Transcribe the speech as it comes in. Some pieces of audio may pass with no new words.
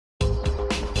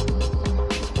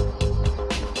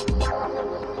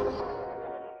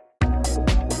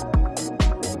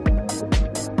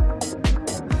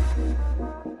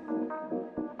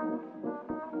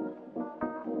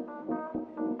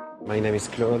My name is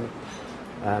Claude.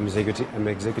 I'm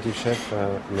executive chef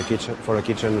in the kitchen, for the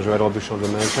kitchen Joël Robuchon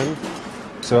mentioned.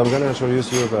 So I'm going to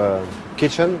introduce you the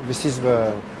kitchen. This is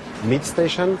the meat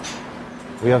station.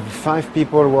 We have 5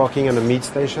 people working on the meat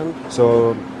station. So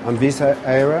on this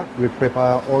area, we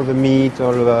prepare all the meat,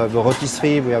 all the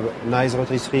rôtisserie. We have a nice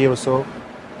rôtisserie also.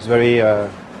 It's very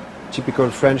typical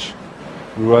French.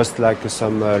 We roast like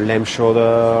some lamb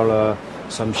shoulder,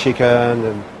 some chicken,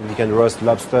 and we can roast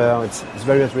lobster. It's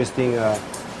very interesting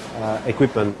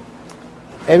equipment.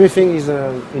 Everything is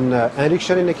in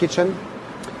induction in the kitchen.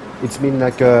 It's mean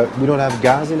like we don't have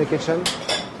gas in the kitchen.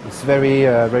 It's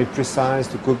very precise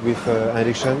to cook with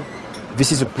induction.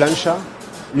 This is a plancha.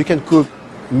 You can cook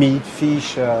meat,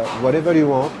 fish, whatever you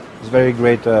want. It's very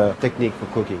great technique for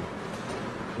cooking.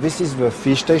 This is the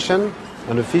fish station.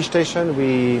 On the fish station,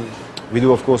 we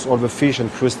do of course all the fish and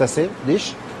crustacea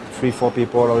dish. 3-4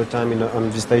 people all the time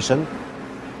on this station.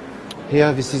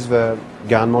 Here, this is the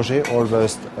garde-manger, all the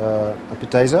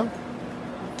appetizer.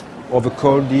 All the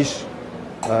cold dish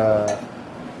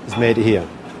is made here.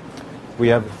 We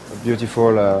have a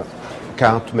beautiful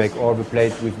cart to make all the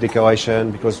plate with decoration,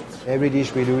 because every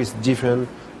dish we do is different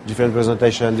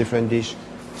presentation, different dish.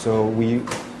 So we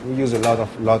use a lot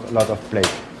of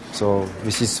plate. So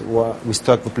this is what we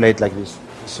stock the plate like this.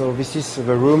 So this is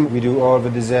the room we do all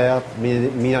the dessert,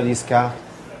 Milanese cart.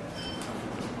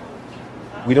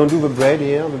 We don't do the bread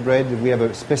here. The bread, we have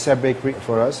a special bakery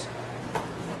for us.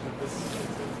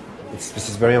 This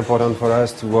is very important for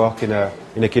us to work in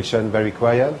a kitchen very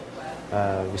quiet.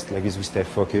 Like this we stay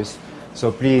focused.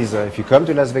 So please, if you come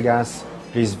to Las Vegas,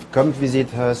 please come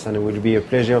visit us, and it will be a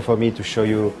pleasure for me to show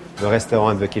you the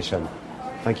restaurant and the kitchen.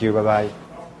 Thank you, bye-bye.